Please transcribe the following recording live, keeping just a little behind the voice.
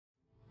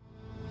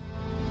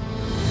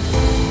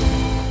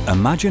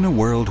Imagine a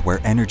world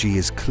where energy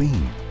is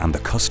clean and the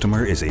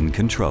customer is in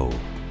control,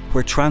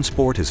 where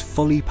transport is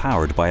fully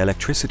powered by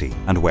electricity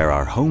and where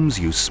our homes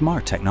use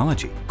smart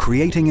technology,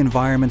 creating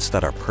environments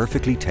that are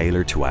perfectly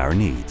tailored to our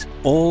needs,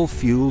 all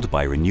fueled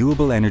by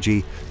renewable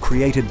energy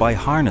created by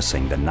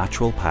harnessing the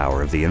natural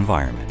power of the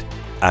environment.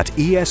 At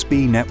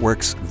ESB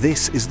Networks,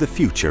 this is the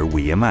future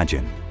we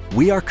imagine.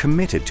 We are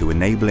committed to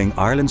enabling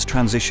Ireland's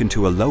transition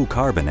to a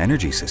low-carbon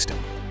energy system.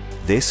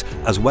 This,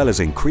 as well as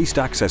increased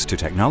access to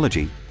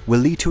technology, will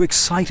lead to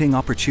exciting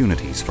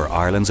opportunities for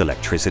Ireland's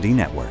electricity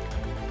network.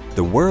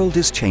 The world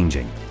is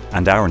changing,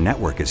 and our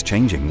network is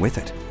changing with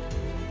it.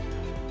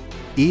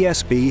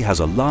 ESB has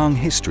a long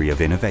history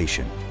of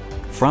innovation.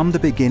 From the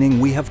beginning,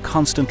 we have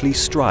constantly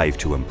strived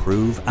to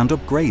improve and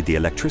upgrade the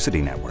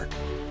electricity network.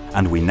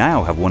 And we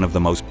now have one of the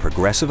most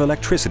progressive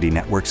electricity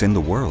networks in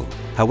the world.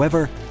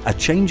 However, a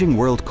changing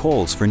world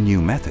calls for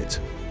new methods.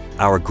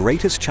 Our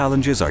greatest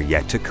challenges are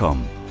yet to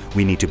come.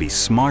 We need to be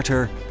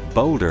smarter,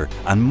 bolder,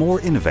 and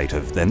more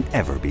innovative than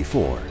ever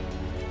before.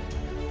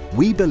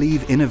 We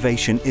believe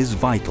innovation is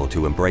vital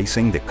to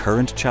embracing the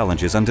current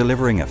challenges and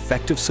delivering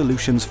effective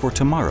solutions for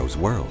tomorrow's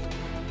world.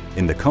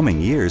 In the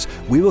coming years,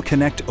 we will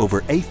connect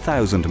over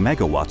 8,000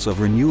 megawatts of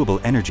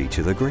renewable energy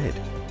to the grid.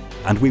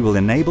 And we will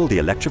enable the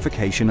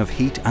electrification of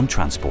heat and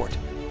transport.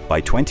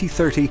 By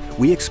 2030,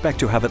 we expect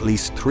to have at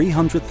least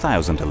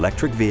 300,000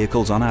 electric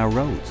vehicles on our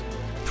roads,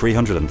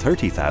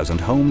 330,000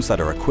 homes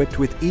that are equipped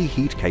with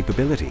e-heat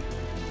capability,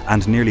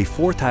 and nearly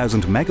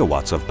 4,000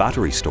 megawatts of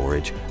battery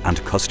storage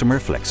and customer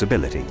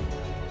flexibility.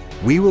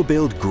 We will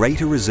build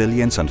greater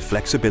resilience and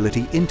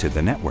flexibility into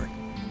the network.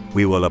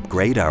 We will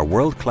upgrade our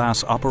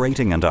world-class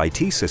operating and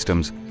IT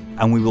systems,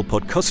 and we will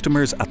put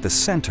customers at the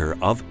centre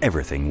of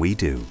everything we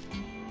do.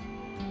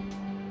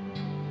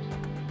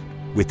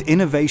 With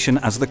innovation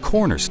as the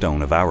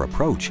cornerstone of our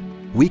approach,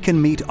 we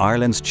can meet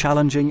Ireland's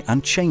challenging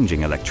and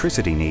changing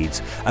electricity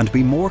needs and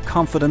be more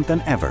confident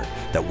than ever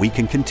that we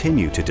can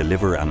continue to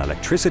deliver an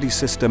electricity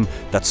system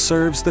that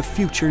serves the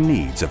future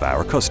needs of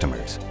our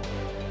customers.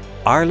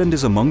 Ireland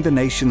is among the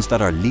nations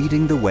that are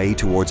leading the way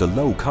towards a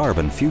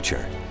low-carbon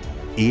future.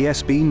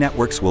 ESB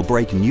Networks will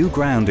break new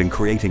ground in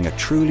creating a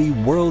truly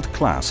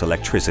world-class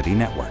electricity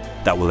network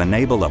that will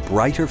enable a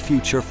brighter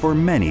future for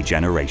many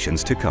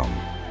generations to come.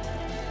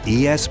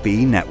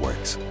 ESB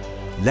Networks.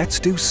 Let's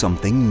do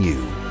something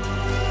new.